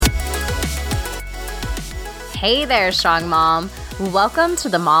Hey there, Strong Mom. Welcome to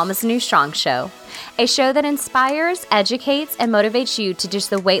the Mom is New Strong show, a show that inspires, educates, and motivates you to ditch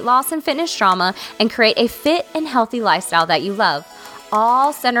the weight loss and fitness drama and create a fit and healthy lifestyle that you love,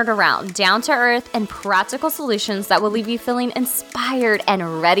 all centered around down-to-earth and practical solutions that will leave you feeling inspired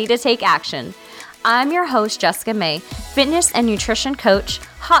and ready to take action. I'm your host, Jessica May, fitness and nutrition coach,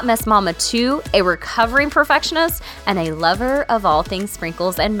 hot mess mama too, a recovering perfectionist, and a lover of all things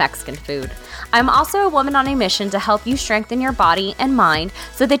sprinkles and Mexican food. I'm also a woman on a mission to help you strengthen your body and mind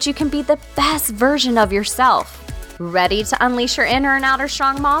so that you can be the best version of yourself. Ready to unleash your inner and outer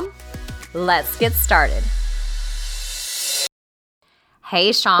strong mom? Let's get started.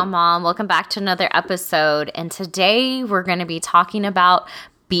 Hey, Strong Mom, welcome back to another episode. And today we're going to be talking about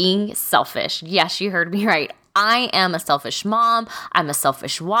being selfish. Yes, you heard me right. I am a selfish mom. I'm a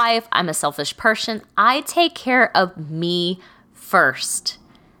selfish wife. I'm a selfish person. I take care of me first.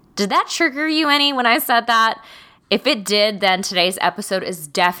 Did that trigger you any when I said that? If it did, then today's episode is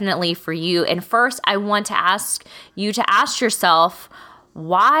definitely for you. And first, I want to ask you to ask yourself,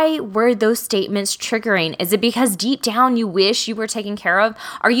 why were those statements triggering? Is it because deep down you wish you were taken care of?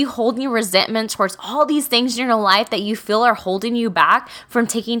 Are you holding resentment towards all these things in your life that you feel are holding you back from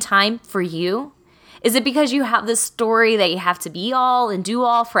taking time for you? Is it because you have this story that you have to be all and do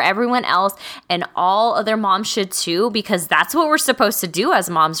all for everyone else and all other moms should too? Because that's what we're supposed to do as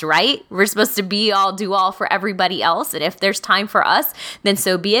moms, right? We're supposed to be all, do all for everybody else. And if there's time for us, then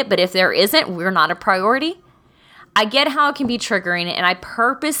so be it. But if there isn't, we're not a priority. I get how it can be triggering, and I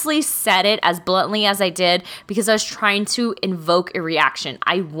purposely said it as bluntly as I did because I was trying to invoke a reaction.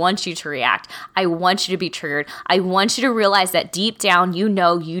 I want you to react. I want you to be triggered. I want you to realize that deep down you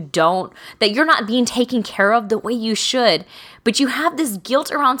know that you're not being taken care of the way you should, but you have this guilt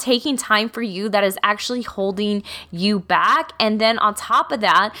around taking time for you that is actually holding you back. And then on top of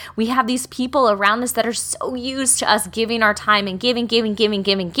that, we have these people around us that are so used to us giving our time and giving,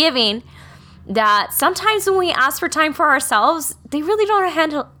 that sometimes when we ask for time for ourselves, they really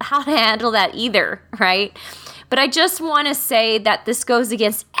don't know how to handle that either, right? But I just want to say that this goes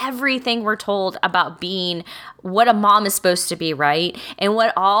against everything we're told about being what a mom is supposed to be, right? And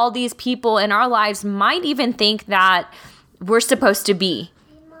what all these people in our lives might even think that we're supposed to be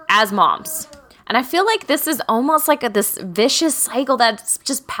as moms. And I feel like this is almost like this vicious cycle that's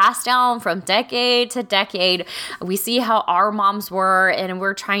just passed down from decade to decade. We see how our moms were and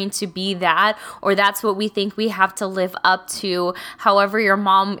we're trying to be that, or that's what we think we have to live up to, however your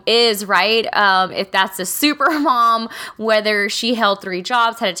mom is, right? If that's a super mom, whether she held 3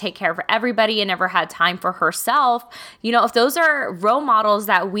 jobs, had to take care of everybody and never had time for herself, if those are role models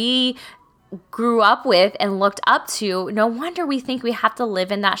that we grew up with and looked up to, no wonder we think we have to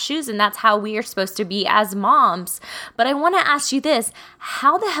live in that shoes, and that's how we are supposed to be as moms. But I want to ask you this,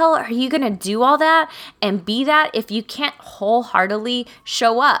 how the hell are you going to do all that and be that if you can't wholeheartedly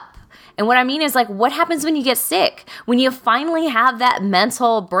show up? And what I mean is, what happens when you get sick? When you finally have that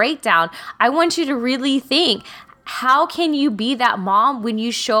mental breakdown, I want you to really think, how can you be that mom when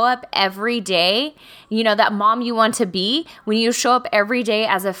you show up every day? That mom you want to be when you show up every day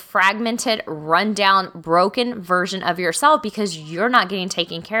as a fragmented, rundown, broken version of yourself because you're not getting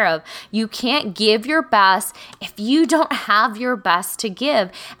taken care of. You can't give your best if you don't have your best to give.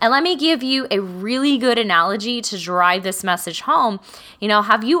 And let me give you a really good analogy to drive this message home.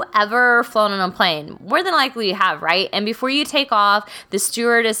 Have you ever flown on a plane? More than likely you have, right? And before you take off, the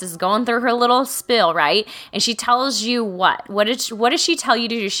stewardess is going through her little spiel, right? And she tells you what? What does she tell you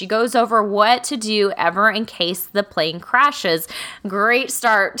to do? She goes over what to do ever in case the plane crashes. Great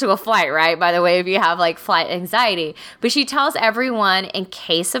start to a flight, right? By the way, if you have flight anxiety. But she tells everyone in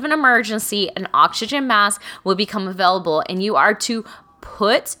case of an emergency, an oxygen mask will become available and you are to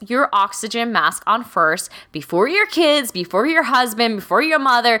put your oxygen mask on first before your kids, before your husband, before your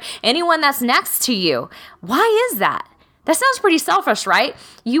mother, anyone that's next to you. Why is that? That sounds pretty selfish, right?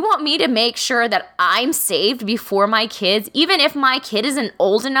 You want me to make sure that I'm saved before my kids, even if my kid isn't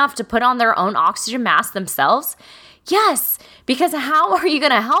old enough to put on their own oxygen mask themselves? Yes, because how are you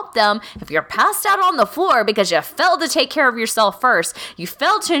going to help them if you're passed out on the floor because you failed to take care of yourself first? You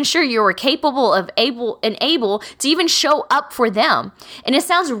failed to ensure you were capable of able to even show up for them. And it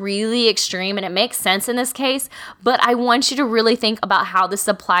sounds really extreme and it makes sense in this case, but I want you to really think about how this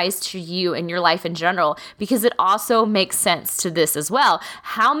applies to you and your life in general, because it also makes sense to this as well.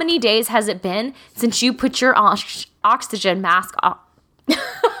 How many days has it been since you put your oxygen mask on?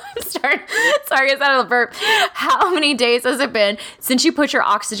 Sorry, it's out of the burp. How many days has it been since you put your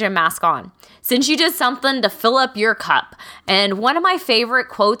oxygen mask on? Since you did something to fill up your cup? And one of my favorite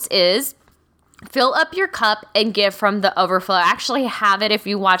quotes is, Fill up your cup and give from the overflow. I actually have it if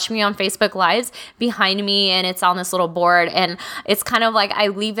you watch me on Facebook Lives behind me, and it's on this little board. And it's kind of like I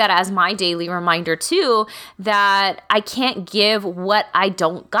leave that as my daily reminder too, that I can't give what I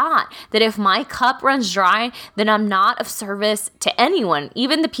don't got. That if my cup runs dry, then I'm not of service to anyone,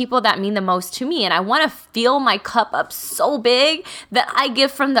 even the people that mean the most to me. And I want to fill my cup up so big that I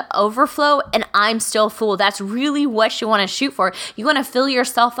give from the overflow and I'm still full. That's really what you want to shoot for. You want to fill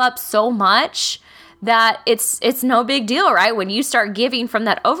yourself up so much that it's no big deal, right? When you start giving from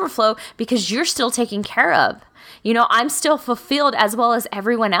that overflow because you're still taken care of. You know, I'm still fulfilled as well as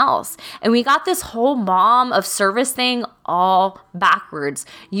everyone else. And we got this whole mom of service thing all backwards.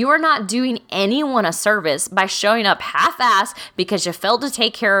 You are not doing anyone a service by showing up half-assed because you failed to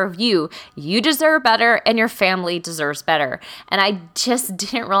take care of you. You deserve better and your family deserves better. And I just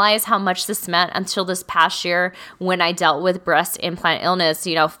didn't realize how much this meant until this past year when I dealt with breast implant illness,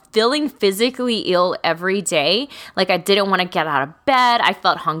 you know, feeling physically ill every day. Like I didn't want to get out of bed. I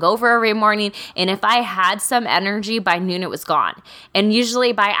felt hungover every morning. And if I had some energy, by noon it was gone. And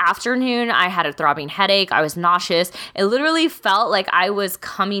usually by afternoon, I had a throbbing headache. I was nauseous. It literally felt like I was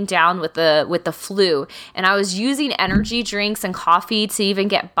coming down with the flu, and I was using energy drinks and coffee to even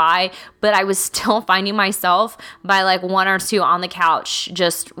get by, but I was still finding myself by like 1 or 2 on the couch,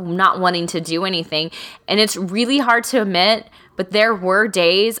 just not wanting to do anything. And it's really hard to admit, but there were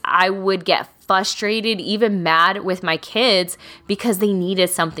days I would get frustrated, even mad with my kids because they needed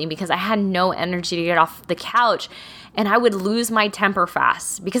something, because I had no energy to get off the couch. And I would lose my temper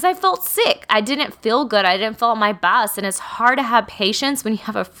fast because I felt sick. I didn't feel good. I didn't feel at my best. And it's hard to have patience when you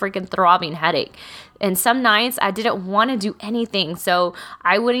have a freaking throbbing headache. And some nights I didn't want to do anything. So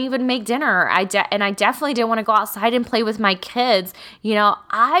I wouldn't even make dinner. And I definitely didn't want to go outside and play with my kids. You know,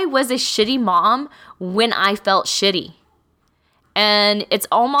 I was a shitty mom when I felt shitty. And it's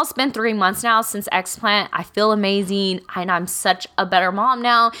almost been 3 months now since explant. I feel amazing, and I'm such a better mom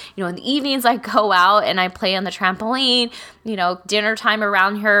now. You know, in the evenings I go out and I play on the trampoline. You know, dinner time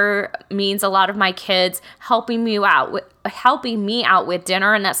around here means a lot of my kids helping me out with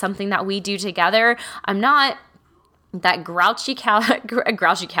dinner, and that's something that we do together. I'm not that grouchy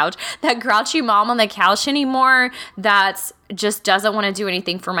mom on the couch anymore that just doesn't want to do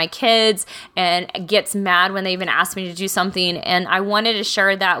anything for my kids and gets mad when they even ask me to do something. And I wanted to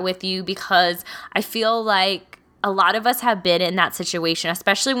share that with you because I feel like a lot of us have been in that situation,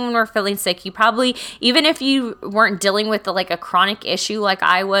 especially when we're feeling sick. You probably, even if you weren't dealing with a chronic issue like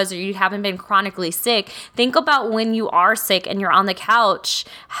I was, or you haven't been chronically sick, think about when you are sick and you're on the couch,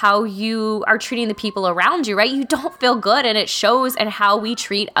 how you are treating the people around you, right? You don't feel good, and it shows in how we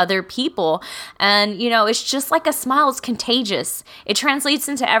treat other people. And, you know, it's just like a smile. It's contagious. It translates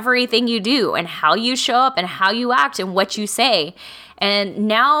into everything you do and how you show up and how you act and what you say. And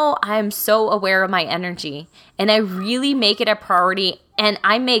now I'm so aware of my energy, and I really make it a priority, and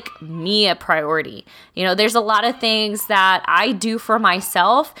I make me a priority. You know, there's a lot of things that I do for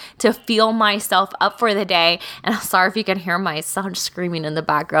myself to feel myself up for the day. And I'm sorry if you can hear my son screaming in the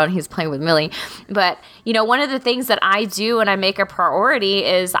background. He's playing with Millie. But, you know, one of the things that I do and I make a priority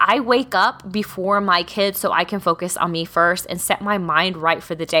is I wake up before my kids so I can focus on me first and set my mind right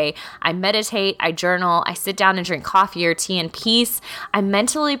for the day. I meditate, I journal, I sit down and drink coffee or tea in peace. I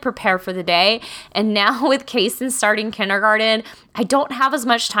mentally prepare for the day. And now with Kason starting kindergarten, I don't have as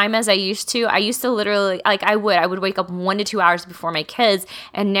much time as I used to. I used to literally, I would wake up 1 to 2 hours before my kids,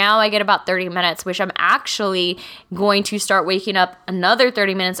 and now I get about 30 minutes, which I'm actually going to start waking up another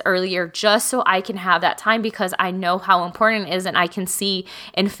 30 minutes earlier just so I can have that time, because I know how important it is, and I can see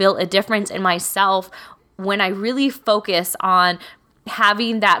and feel a difference in myself when I really focus on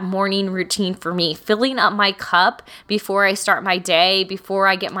having that morning routine for me, filling up my cup before I start my day, before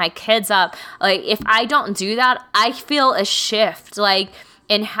I get my kids up. Like, if I don't do that, I feel a shift,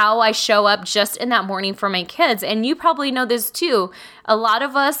 in how I show up just in that morning for my kids. And you probably know this too. A lot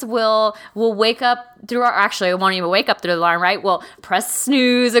of us will wake up I won't even wake up through the alarm, right? We'll press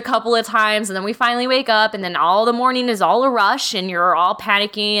snooze a couple of times, and then we finally wake up, and then all the morning is all a rush, and you're all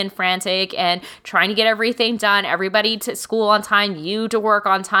panicking and frantic and trying to get everything done, everybody to school on time, you to work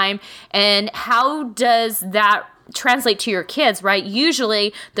on time. And how does that translate to your kids, right?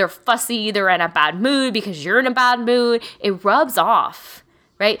 Usually they're fussy, they're in a bad mood because you're in a bad mood. It rubs off.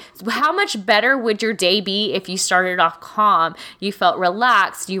 Right? How much better would your day be if you started off calm, you felt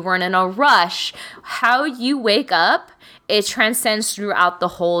relaxed, you weren't in a rush? How you wake up, it transcends throughout the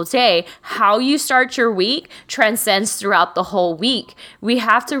whole day. How you start your week transcends throughout the whole week. We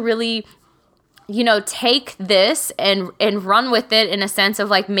have to really, take this and run with it in a sense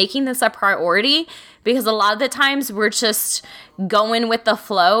of making this a priority, because a lot of the times we're just going with the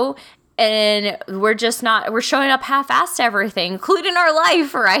flow. And we're showing up half-assed to everything, including our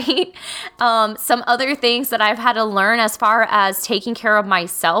life, right? Some other things that I've had to learn as far as taking care of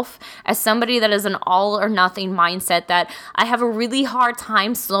myself, as somebody that is an all or nothing mindset, that I have a really hard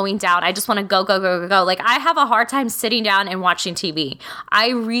time slowing down. I just want to go, go, go, go, go. Like, I have a hard time sitting down and watching TV. I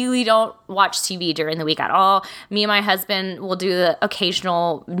really don't watch TV during the week at all. Me and my husband will do the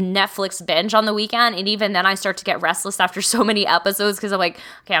occasional Netflix binge on the weekend. And even then I start to get restless after so many episodes because I'm like,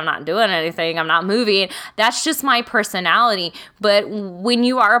 okay, I'm not doing anything. I'm not moving. That's just my personality. But when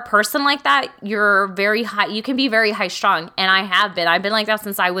you are a person like that, you're very high. You can be very high strung. And I have been. I've been like that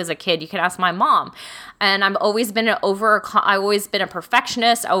since I was a kid. You can ask my mom. And I've always been a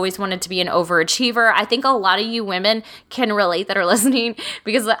perfectionist. I always wanted to be an overachiever. I think a lot of you women can relate that are listening,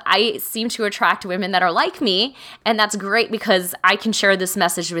 because I seem to attract women that are like me. And that's great because I can share this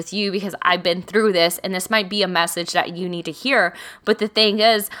message with you because I've been through this, and this might be a message that you need to hear. But the thing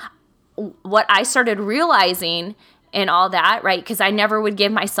is, what I started realizing and all that, right? Because I never would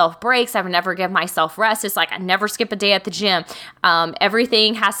give myself breaks. I would never give myself rest. It's like I never skip a day at the gym.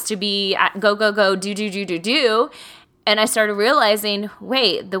 Everything has to be go, go, go, do. And I started realizing,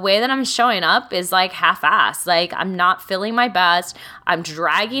 wait, the way that I'm showing up is like half-assed. Like, I'm not feeling my best. I'm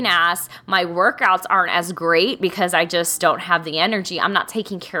dragging ass. My workouts aren't as great because I just don't have the energy. I'm not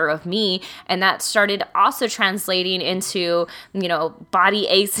taking care of me. And that started also translating into, body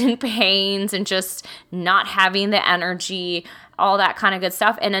aches and pains and just not having the energy, all that kind of good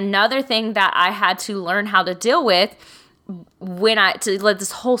stuff. And another thing that I had to learn how to deal with to let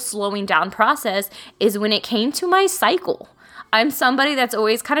this whole slowing down process is when it came to my cycle. I'm somebody that's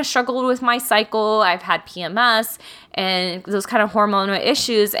always kind of struggled with my cycle. I've had PMS and those kind of hormonal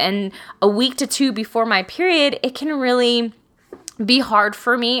issues. And a week to two before my period, it can really be hard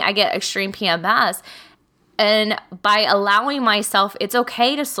for me. I get extreme PMS. And by allowing myself, it's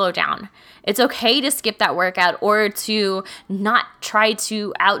okay to slow down. It's okay to skip that workout or to not try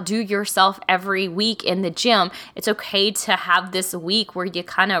to outdo yourself every week in the gym. It's okay to have this week where you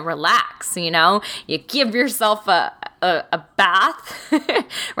kind of relax, you give yourself a bath,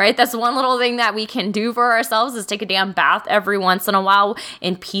 right? That's one little thing that we can do for ourselves, is take a damn bath every once in a while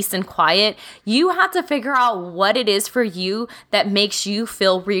in peace and quiet. You have to figure out what it is for you that makes you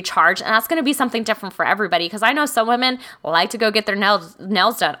feel recharged. And that's going to be something different for everybody, because I know some women like to go get their nails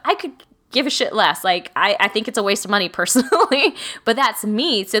done. I could give a shit less. Like, I think it's a waste of money personally, but that's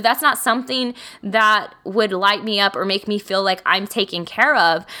me. So that's not something that would light me up or make me feel like I'm taken care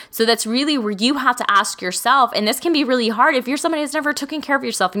of. So that's really where you have to ask yourself. And this can be really hard. If you're somebody who's never taken care of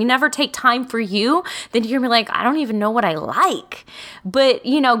yourself and you never take time for you, then you're gonna be like, I don't even know what I like. But,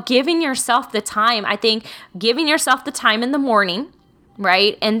 giving yourself the time, I think giving yourself the time in the morning,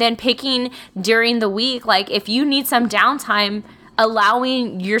 right? And then picking during the week, like if you need some downtime,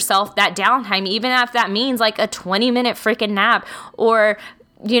 allowing yourself that downtime, even if that means like a 20-minute freaking nap. Or,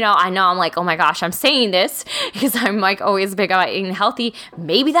 I know I'm like, oh my gosh, I'm saying this because I'm like always big about eating healthy.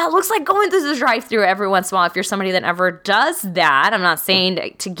 Maybe that looks like going through the drive-thru every once in a while if you're somebody that never does that. I'm not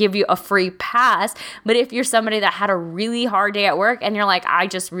saying to give you a free pass, but if you're somebody that had a really hard day at work and you're like, I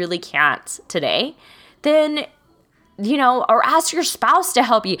just really can't today, then or ask your spouse to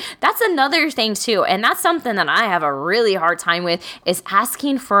help you. That's another thing too. And that's something that I have a really hard time with, is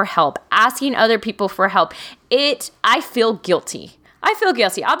asking for help, asking other people for help. I feel guilty.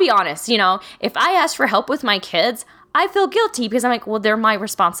 I'll be honest. If I ask for help with my kids, I feel guilty because I'm like, well, they're my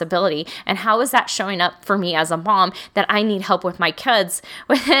responsibility. And how is that showing up for me as a mom that I need help with my kids?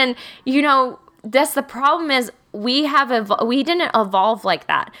 But then, that's the problem, is we didn't evolve like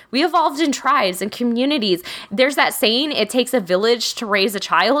that. We evolved in tribes and communities. There's that saying, it takes a village to raise a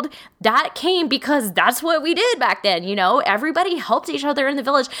child. That came because that's what we did back then. Everybody helped each other in the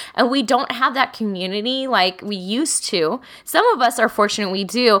village, and we don't have that community like we used to. Some of us are fortunate we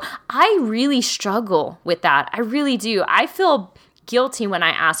do. I really struggle with that. I really do. I feel guilty when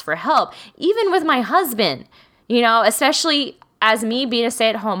I ask for help, even with my husband, especially as me being a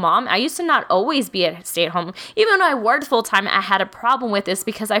stay-at-home mom. I used to not always be a stay-at-home. Even when I worked full-time, I had a problem with this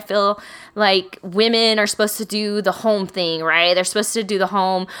because I feel like women are supposed to do the home thing, right? They're supposed to do the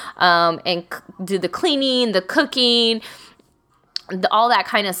home and do the cleaning, the cooking, all that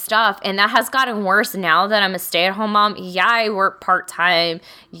kind of stuff. And that has gotten worse now that I'm a stay-at-home mom. Yeah, I work part-time.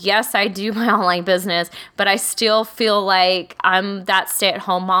 Yes, I do my online business, but I still feel like I'm that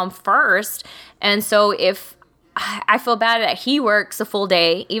stay-at-home mom first. And so if I feel bad that he works a full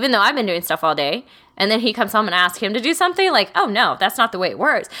day, even though I've been doing stuff all day, and then he comes home and asks him to do something, like, oh no, that's not the way it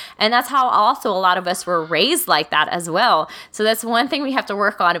works. And that's how also a lot of us were raised like that as well. So that's one thing we have to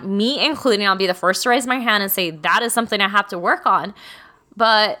work on, me including. I'll be the first to raise my hand and say that is something I have to work on.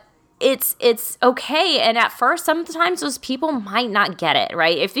 But it's okay. And at first, sometimes those people might not get it,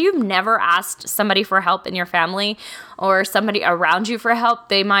 right? If you've never asked somebody for help in your family or somebody around you for help,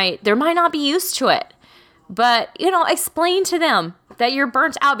 they might not be used to it. But, explain to them that you're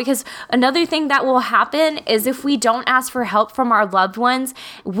burnt out, because another thing that will happen is if we don't ask for help from our loved ones,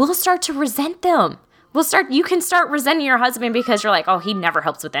 we'll start to resent them. You can start resenting your husband because you're like, oh, he never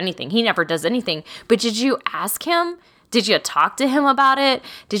helps with anything. He never does anything. But did you ask him? Did you talk to him about it?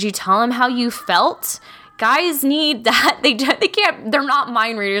 Did you tell him how you felt? Guys need that. They're not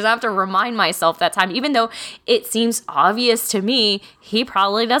mind readers. I have to remind myself that time, even though it seems obvious to me, he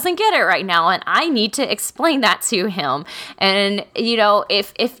probably doesn't get it right now. And I need to explain that to him. And,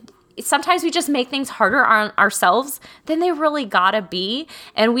 if sometimes we just make things harder on ourselves than they really gotta be.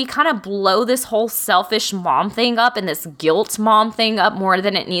 And we kind of blow this whole selfish mom thing up and this guilt mom thing up more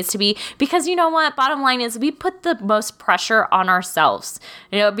than it needs to be. Because you know what? Bottom line is we put the most pressure on ourselves.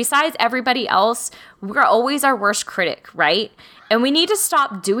 Besides everybody else, we're always our worst critic, right? And we need to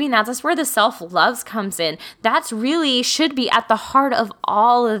stop doing that. That's where the self-love comes in. That's really should be at the heart of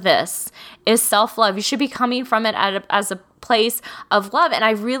all of this is self-love. You should be coming from it as a place of love. And I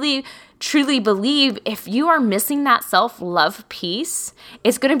really, truly believe if you are missing that self-love piece,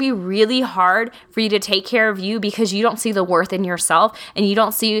 it's going to be really hard for you to take care of you because you don't see the worth in yourself and you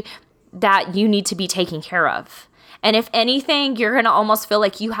don't see that you need to be taken care of. And if anything, you're going to almost feel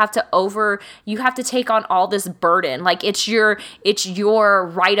like you have to take on all this burden. Like it's your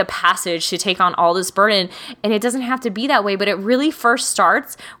rite of passage to take on all this burden. And it doesn't have to be that way, but it really first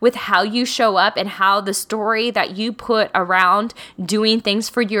starts with how you show up and how the story that you put around doing things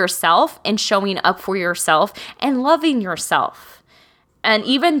for yourself and showing up for yourself and loving yourself. And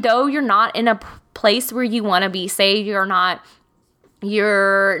even though you're not in a place where you want to be, say you want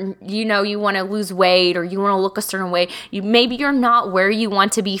to lose weight or you want to look a certain way, maybe you're not where you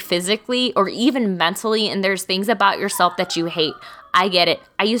want to be physically or even mentally, and there's things about yourself that you hate. I get it.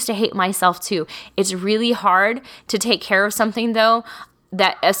 I used to hate myself too. It's really hard to take care of something though,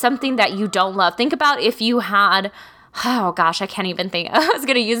 something that you don't love. Think about if you had, oh gosh, I can't even think. I was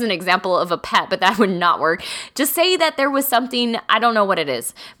going to use an example of a pet, but that would not work. Just say that there was something, I don't know what it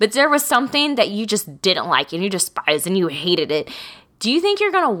is, but there was something that you just didn't like and you despised and you hated it. Do you think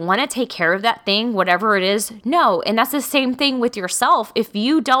you're going to want to take care of that thing, whatever it is? No. And that's the same thing with yourself. If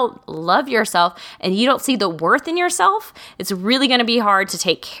you don't love yourself and you don't see the worth in yourself, it's really going to be hard to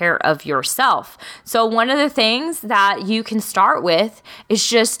take care of yourself. So one of the things that you can start with is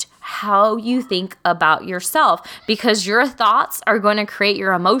just how you think about yourself, because your thoughts are going to create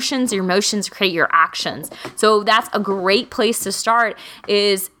your emotions create your actions. So that's a great place to start,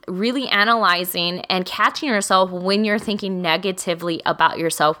 is really analyzing and catching yourself when you're thinking negatively about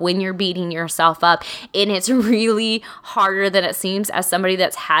yourself, when you're beating yourself up. And it's really harder than it seems as somebody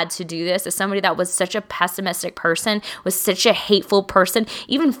that's had to do this, as somebody that was such a pessimistic person, was such a hateful person,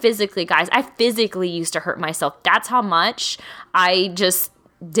 even physically, guys. I physically used to hurt myself. That's how much I just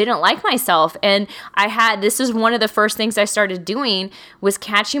didn't like myself. And this is one of the first things I started doing was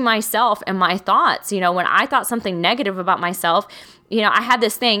catching myself and my thoughts. When I thought something negative about myself, I had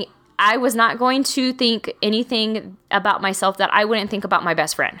this thing. I was not going to think anything about myself that I wouldn't think about my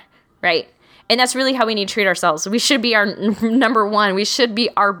best friend, right? And that's really how we need to treat ourselves. We should be our number one. We should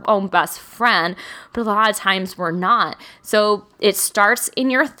be our own best friend. But a lot of times we're not. So it starts in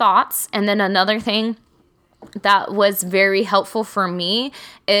your thoughts. And then another thing that was very helpful for me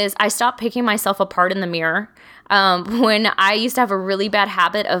is I stopped picking myself apart in the mirror. When I used to have a really bad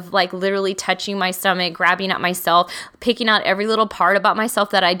habit of literally touching my stomach, grabbing at myself, picking out every little part about myself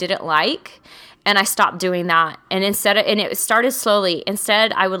that I didn't like. And I stopped doing that. And it started slowly.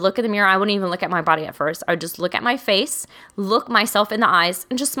 Instead, I would look in the mirror. I wouldn't even look at my body at first. I would just look at my face, look myself in the eyes,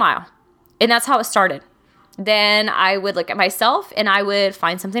 and just smile. And that's how it started. Then I would look at myself and I would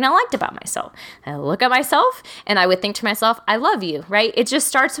find something I liked about myself. I would look at myself and I would think to myself, I love you, right? It just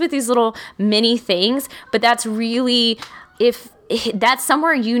starts with these little mini things, but that's really, that's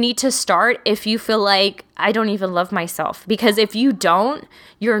somewhere you need to start if you feel like I don't even love myself. Because if you don't,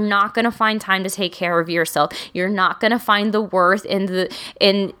 you're not going to find time to take care of yourself. You're not going to find the worth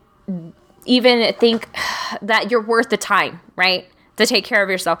in even think that you're worth the time, right? To take care of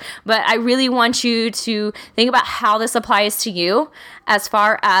yourself. But I really want you to think about how this applies to you as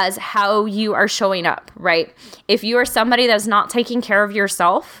far as how you are showing up, right? If you are somebody that's not taking care of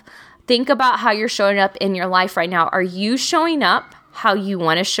yourself, think about how you're showing up in your life right now. Are you showing up how you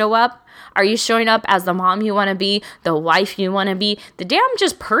want to show up? Are you showing up as the mom you want to be, the wife you want to be, the damn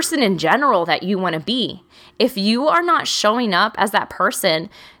just person in general that you want to be? If you are not showing up as that person,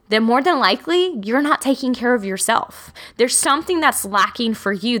 then more than likely you're not taking care of yourself. There's something that's lacking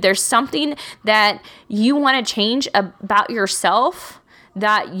for you. There's something that you want to change about yourself,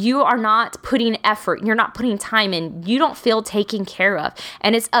 that you are not putting effort, you're not putting time in, you don't feel taken care of.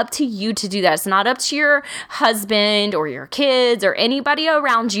 And it's up to you to do that. It's not up to your husband or your kids or anybody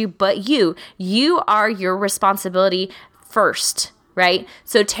around you but you. You are your responsibility first, right?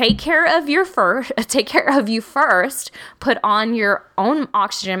 So take care of you first, put on your own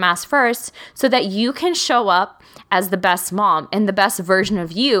oxygen mask first so that you can show up as the best mom and the best version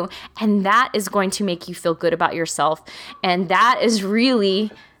of you. And that is going to make you feel good about yourself. And that is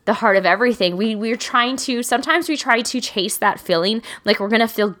really the heart of everything. Sometimes we try to chase that feeling like we're going to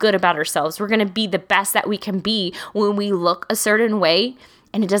feel good about ourselves. We're going to be the best that we can be when we look a certain way.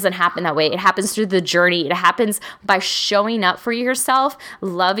 And it doesn't happen that way. It happens through the journey. It happens by showing up for yourself,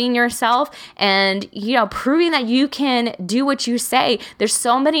 loving yourself, and, proving that you can do what you say. There's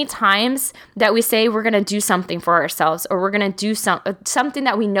so many times that we say we're going to do something for ourselves, or we're going to do something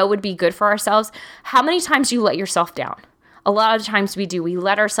that we know would be good for ourselves. How many times do you let yourself down? A lot of times we do. We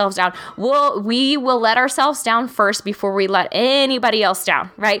let ourselves down. We will let ourselves down first before we let anybody else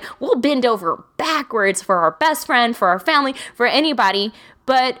down, right? We'll bend over backwards for our best friend, for our family, for anybody.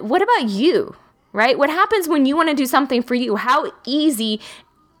 But what about you, right? What happens when you want to do something for you? How easy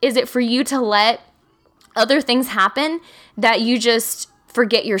is it for you to let other things happen that you just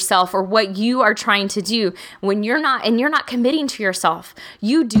forget yourself or what you are trying to do when you're not committing to yourself?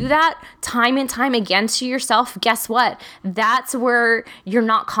 You do that time and time again to yourself. Guess what? That's where you're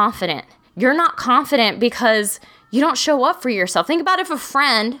not confident. You're not confident because you don't show up for yourself. Think about if a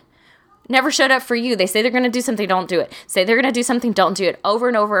friend never showed up for you. They say they're going to do something, don't do it. Say they're going to do something, don't do it, over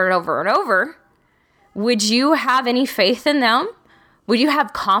and over and over and over. Would you have any faith in them? Would you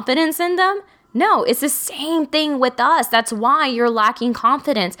have confidence in them? No, it's the same thing with us. That's why you're lacking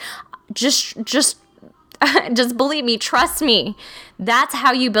confidence. Just believe me, trust me. That's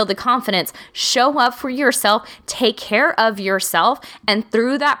how you build the confidence. Show up for yourself, take care of yourself, and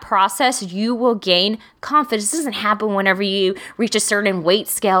through that process, you will gain confidence. It doesn't happen whenever you reach a certain weight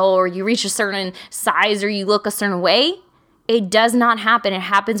scale or you reach a certain size or you look a certain way. It does not happen. It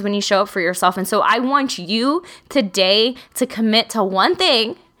happens when you show up for yourself. And so I want you today to commit to one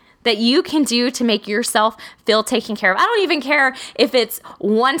thing that you can do to make yourself feel taken care of. I don't even care if it's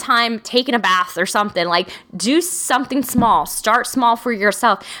one time taking a bath or something. Like, do something small. Start small for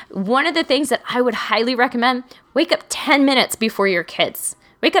yourself. One of the things that I would highly recommend, wake up 10 minutes before your kids.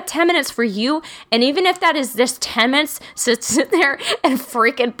 Wake up 10 minutes for you. And even if that is just 10 minutes, so sit there and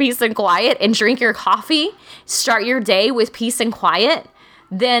freaking peace and quiet and drink your coffee, start your day with peace and quiet,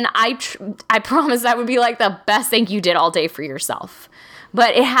 then I promise that would be like the best thing you did all day for yourself.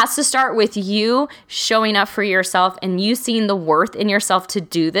 But it has to start with you showing up for yourself and you seeing the worth in yourself to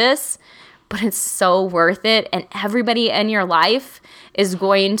do this. But it's so worth it. And everybody in your life is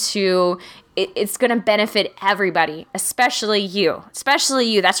going to, it's going to benefit everybody, especially you. Especially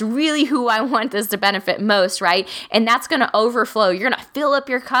you. That's really who I want this to benefit most, right? And that's going to overflow. You're going to fill up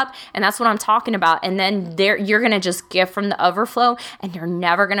your cup, and that's what I'm talking about. And then you're going to just give from the overflow, and you're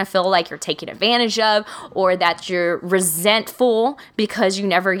never going to feel like you're taken advantage of or that you're resentful because you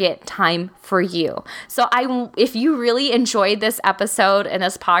never get time for you. So if you really enjoyed this episode and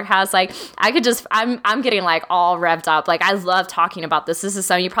this podcast, like I'm getting like all revved up. Like I love talking about this. This is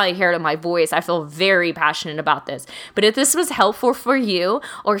something you probably hear it in my voice. I feel very passionate about this. But if this was helpful for you,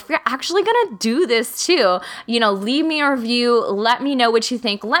 or if you're actually going to do this too, leave me a review. Let me know what you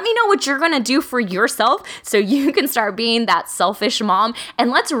think. Let me know what you're going to do for yourself so you can start being that selfish mom.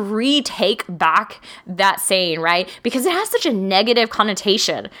 And let's retake back that saying, right? Because it has such a negative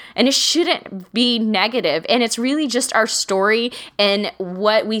connotation and it shouldn't be negative. And it's really just our story and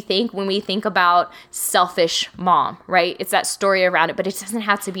what we think when we think about selfish mom, right? It's that story around it, but it doesn't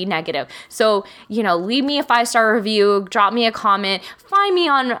have to be negative. So, leave me a 5-star review, drop me a comment, find me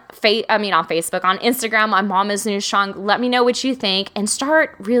on Facebook, on Instagram, on Mom is New Strong. Let me know what you think and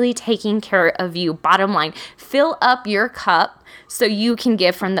start really taking care of you. Bottom line, fill up your cup so you can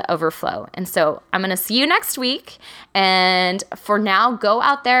give from the overflow. And so I'm going to see you next week. And for now, go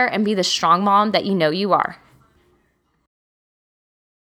out there and be the strong mom that you know you are.